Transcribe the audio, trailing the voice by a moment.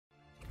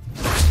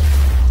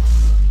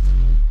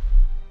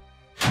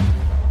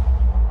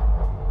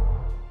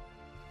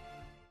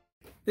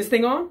This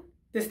thing on?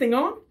 This thing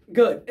on?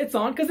 Good. It's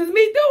on because it's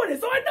me doing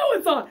it, so I know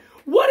it's on.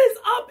 What is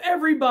up,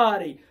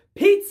 everybody?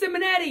 Pete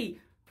Simonetti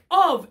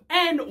of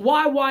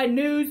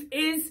Nyynews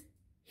is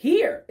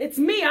here. It's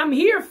me. I'm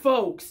here,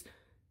 folks.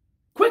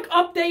 Quick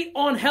update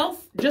on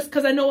health, just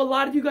because I know a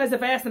lot of you guys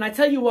have asked, and I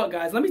tell you what,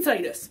 guys, let me tell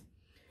you this.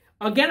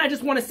 Again, I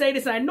just want to say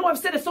this, and I know I've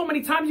said it so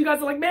many times, you guys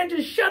are like, man,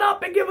 just shut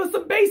up and give us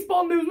some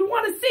baseball news. We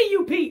want to see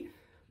you, Pete.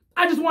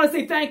 I just want to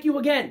say thank you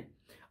again.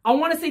 I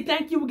want to say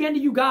thank you again to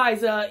you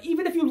guys,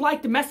 even if you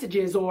liked the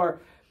messages,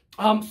 or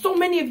so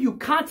many of you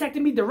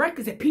contacted me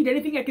directly, said, Pete,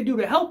 anything I can do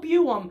to help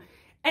you?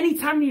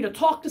 Anytime you need to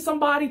talk to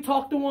somebody,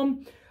 talk to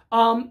them.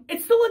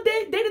 It's still a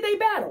day-to-day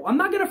battle. I'm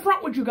not going to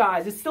front with you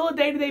guys. It's still a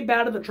day-to-day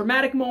battle. The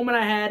traumatic moment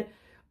I had,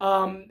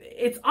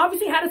 it's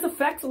obviously had its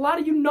effects. A lot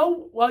of you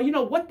know, well, you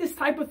know what this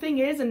type of thing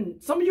is,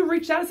 and some of you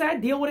reached out and said, I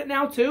deal with it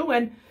now too,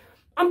 and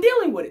I'm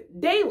dealing with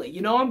it daily.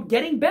 You know, I'm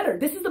getting better.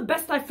 This is the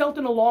best I've felt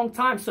in a long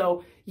time,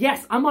 so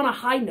yes, I'm on a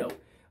high note.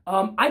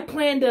 I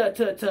plan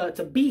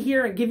to be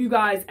here and give you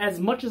guys as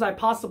much as I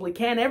possibly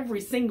can every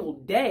single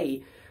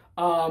day,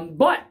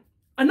 but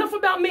enough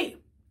about me.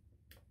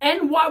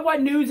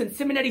 Nyynews and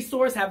Simonetti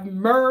Source have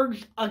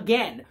merged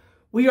again.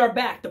 We are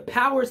back. The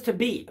powers to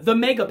be. The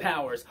mega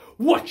powers.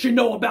 What you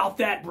know about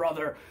that,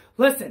 brother?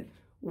 Listen,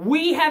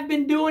 we have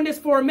been doing this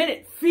for a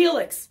minute.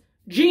 Felix,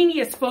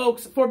 genius,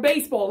 folks, for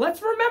baseball.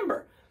 Let's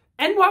remember,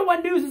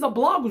 Nyynews is a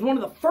blog, was one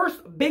of the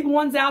first big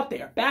ones out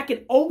there back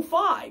in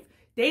 '05.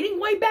 Dating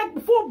way back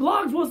before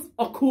blogs was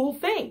a cool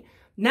thing.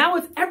 Now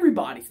it's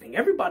everybody's thing.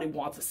 Everybody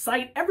wants a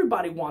site.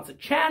 Everybody wants a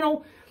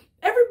channel.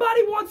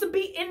 Everybody wants to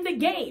be in the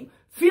game.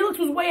 Felix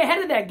was way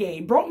ahead of that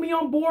game. Brought me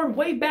on board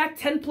way back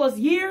 10 plus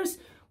years.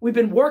 We've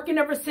been working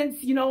ever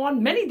since, you know,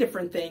 on many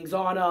different things.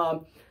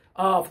 On,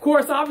 of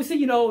course, obviously,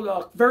 you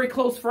know, very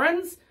close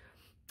friends.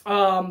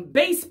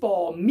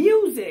 Baseball,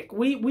 music.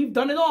 We've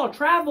done it all.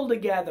 Traveled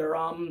together.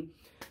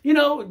 You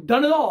know,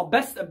 done it all.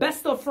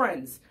 Best of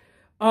friends.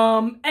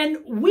 And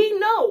we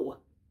know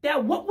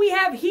that what we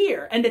have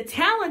here and the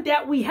talent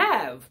that we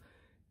have,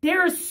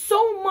 there is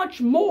so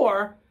much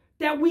more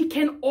that we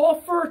can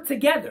offer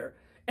together.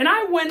 And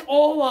I went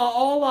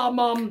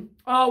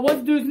what's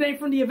the dude's name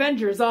from the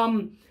Avengers?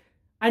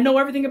 I know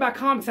everything about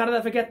comics. How did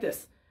I forget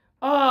this?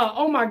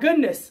 Oh my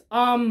goodness.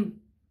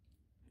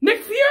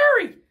 Nick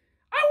Fury.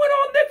 I went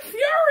on Nick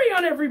Fury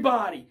on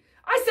everybody.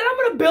 I said, I'm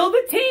going to build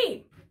a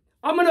team.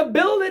 I'm going to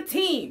build a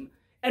team.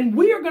 And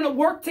we are going to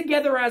work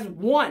together as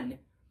one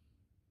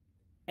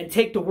and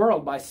take the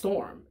world by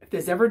storm if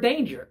there's ever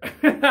danger.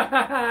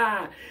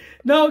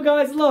 No,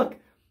 guys, look.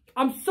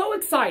 I'm so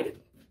excited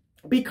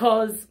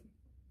because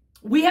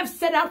we have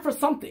set out for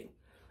something.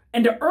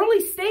 And the early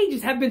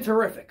stages have been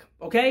terrific,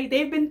 okay?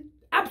 They've been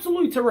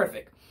absolutely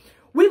terrific.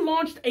 We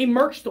launched a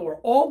merch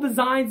store, all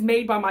designs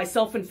made by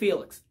myself and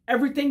Felix.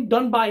 Everything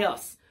done by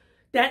us.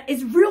 That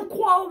is real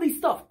quality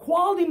stuff.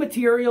 Quality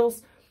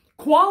materials,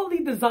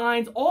 quality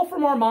designs, all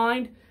from our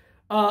mind.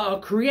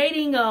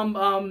 Creating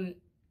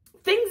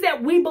things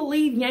that we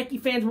believe Yankee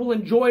fans will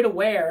enjoy to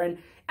wear. And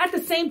at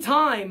the same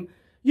time,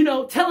 you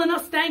know, telling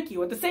us thank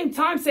you. At the same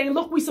time saying,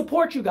 look, we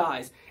support you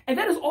guys. And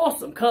that is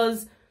awesome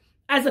because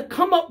as a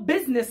come-up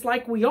business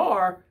like we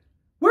are,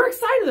 we're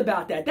excited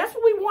about that. That's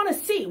what we want to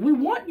see. We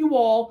want you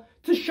all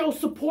to show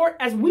support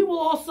as we will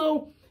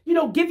also, you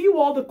know, give you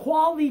all the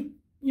quality,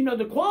 you know,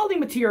 the quality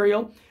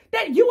material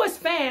that you as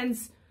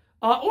fans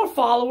or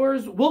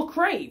followers will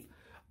crave.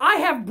 I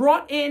have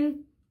brought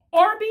in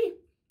Arby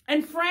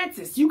and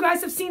Francis. You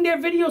guys have seen their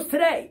videos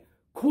today.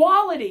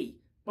 Quality.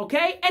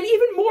 Okay? And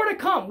even more to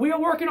come. We are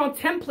working on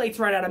templates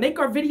right now to make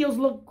our videos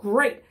look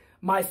great.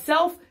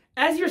 Myself,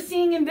 as you're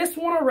seeing in this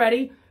one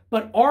already,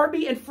 but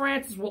Arby and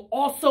Francis will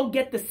also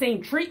get the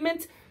same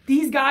treatment.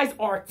 These guys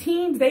are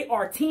teams. They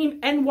are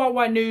Team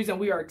Nyynews, and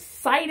we are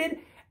excited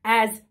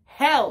as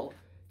hell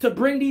to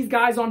bring these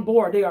guys on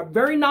board. They are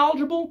very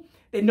knowledgeable.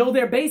 They know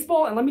their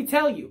baseball, and let me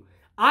tell you,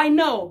 I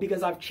know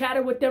because I've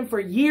chatted with them for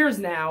years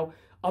now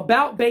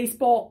about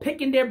baseball,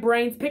 picking their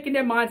brains, picking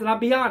their minds, and I'll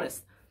be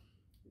honest,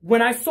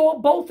 when I saw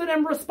both of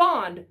them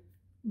respond,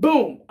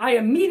 boom, I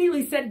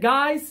immediately said,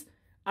 guys,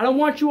 I don't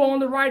want you all on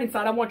the writing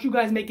side. I want you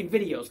guys making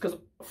videos. Because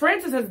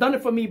Francis has done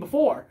it for me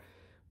before.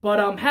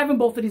 But having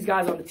both of these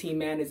guys on the team,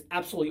 man, is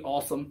absolutely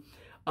awesome.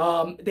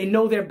 They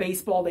know their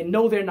baseball. They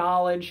know their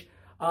knowledge.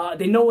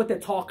 They know what they're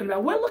talking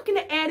about. We're looking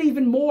to add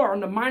even more on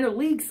the minor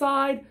league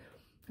side.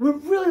 We're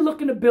really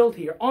looking to build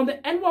here. On the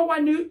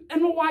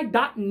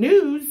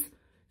NYNews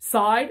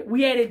side,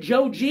 we added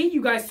Joe G.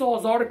 You guys saw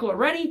his article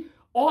already.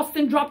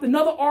 Austin dropped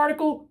another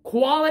article,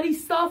 quality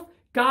stuff,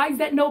 guys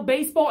that know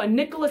baseball, and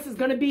Nicholas is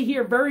going to be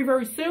here very,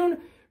 very soon,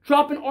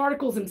 dropping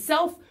articles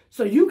himself.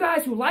 So you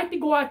guys who like to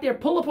go out there,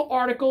 pull up an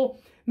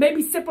article,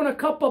 maybe sip on a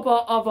cup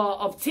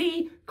of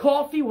tea,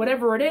 coffee,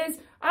 whatever it is.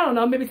 I don't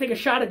know, maybe take a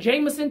shot of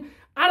Jameson.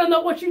 I don't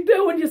know what you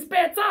do in your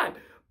spare time.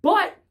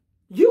 But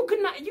you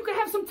can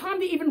have some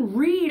time to even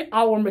read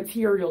our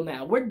material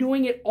now. We're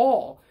doing it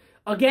all.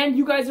 Again,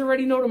 you guys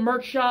already know the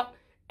merch shop.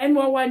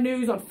 NYY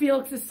News on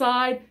Felix's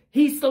side.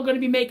 He's still going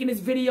to be making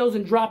his videos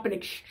and dropping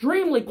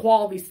extremely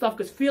quality stuff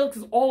because Felix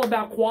is all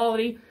about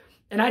quality.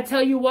 And I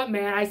tell you what,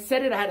 man, I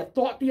said it. I had a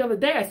thought the other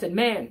day. I said,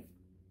 man,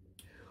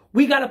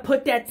 we got to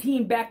put that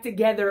team back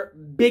together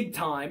big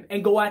time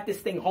and go at this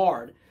thing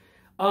hard.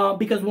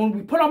 Because when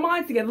we put our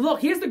minds together,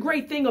 look, here's the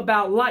great thing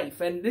about life.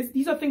 And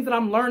these are things that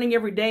I'm learning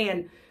every day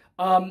and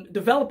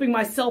developing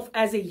myself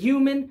as a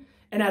human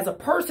and as a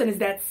person is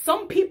that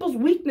some people's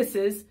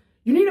weaknesses,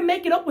 you need to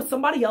make it up with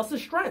somebody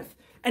else's strength.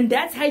 And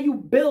that's how you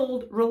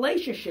build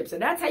relationships.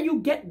 And that's how you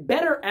get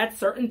better at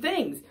certain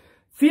things.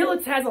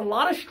 Felix has a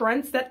lot of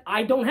strengths that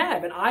I don't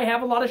have. And I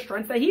have a lot of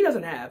strengths that he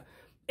doesn't have.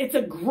 It's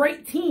a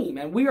great team.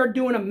 And we are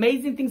doing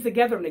amazing things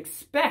together and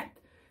expect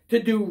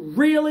to do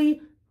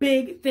really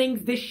big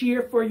things this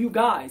year for you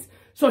guys.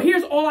 So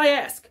here's all I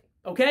ask.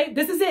 Okay?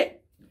 This is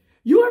it.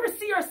 You ever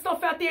see our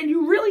stuff out there and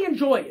you really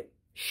enjoy it?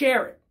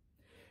 Share it.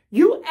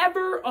 You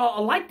ever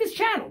like this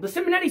channel, the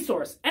Simonetti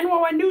Source,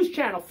 NYY News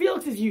channel,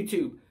 Felix's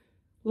YouTube?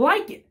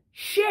 Like it,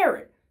 share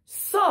it,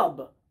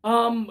 sub,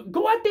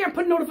 go out there and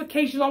put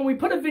notifications on when we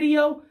put a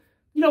video.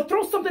 You know,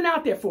 throw something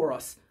out there for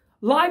us.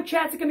 Live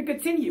chats are going to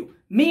continue.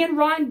 Me and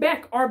Ryan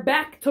Beck are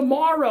back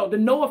tomorrow. The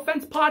No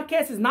Offense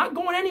podcast is not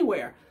going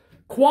anywhere.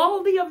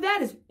 Quality of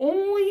that is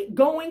only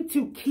going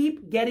to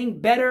keep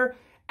getting better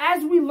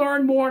as we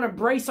learn more and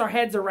embrace our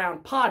heads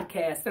around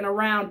podcasts and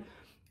around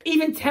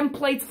even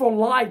templates for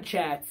live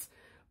chats.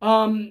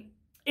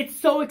 It's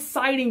so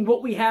exciting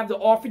what we have to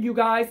offer you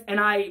guys, and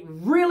I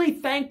really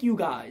thank you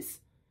guys.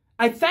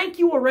 I thank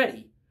you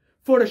already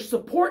for the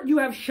support you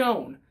have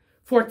shown,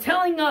 for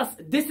telling us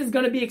this is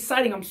going to be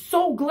exciting. I'm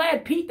so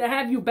glad, Pete, to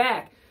have you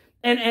back,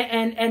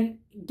 and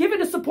giving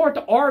the support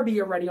to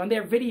Arby already on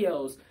their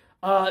videos,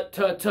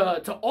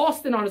 to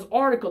Austin on his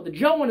article, to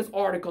Joe on his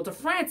article, to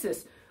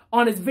Francis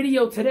on his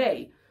video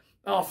today.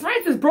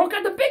 Francis broke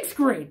out the big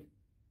screen.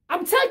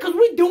 I'm telling you, because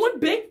we're doing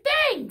big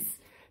things.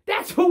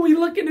 That's what we're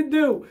looking to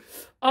do.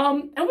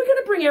 And we're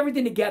going to bring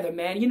everything together,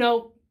 man. You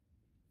know,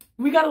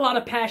 we got a lot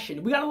of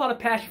passion. We got a lot of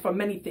passion for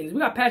many things. We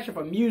got passion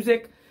for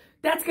music.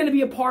 That's going to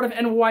be a part of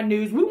NYY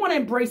News. We want to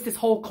embrace this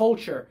whole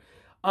culture.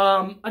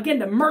 Again,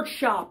 the merch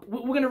shop.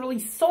 We're going to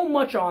release so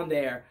much on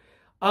there.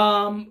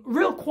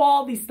 Real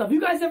quality stuff.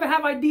 You guys ever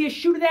have ideas,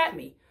 shoot it at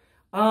me.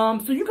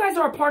 So you guys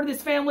are a part of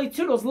this family,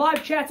 too. Those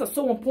live chats are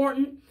so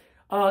important.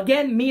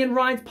 Again, me and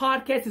Ryan's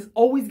podcast is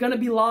always going to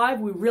be live.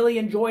 We really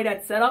enjoy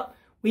that setup.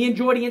 We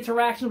enjoy the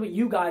interaction with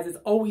you guys. It's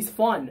always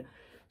fun.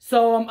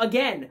 So,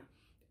 again,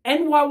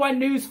 NYY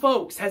News,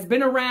 folks, has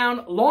been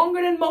around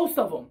longer than most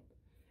of them.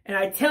 And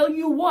I tell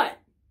you what,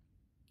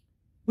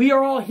 we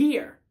are all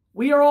here.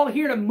 We are all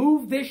here to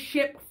move this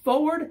ship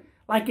forward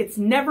like it's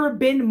never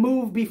been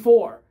moved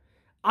before.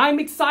 I'm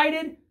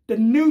excited. The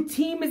new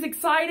team is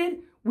excited.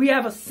 We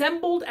have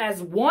assembled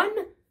as one.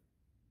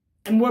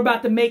 And we're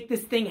about to make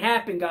this thing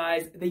happen,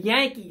 guys. The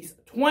Yankees,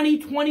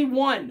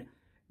 2021.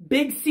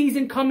 Big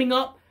season coming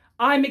up.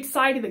 I'm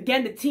excited.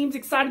 Again, the team's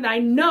excited. I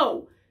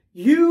know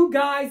you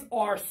guys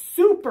are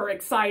super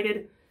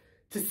excited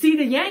to see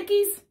the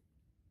Yankees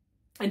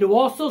and to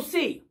also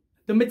see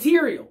the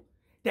material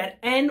that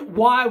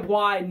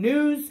NYY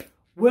News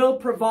will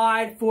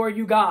provide for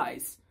you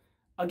guys.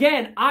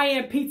 Again, I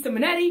am Pete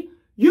Simonetti.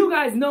 You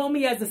guys know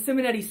me as the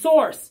Simonetti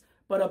Source.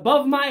 But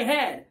above my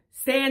head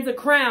stands a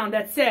crown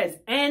that says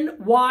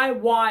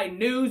NYY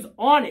News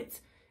on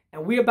it.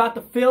 And we're about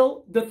to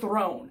fill the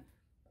throne.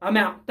 I'm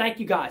out. Thank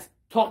you, guys.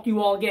 Talk to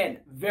you all again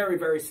very,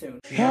 very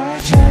soon.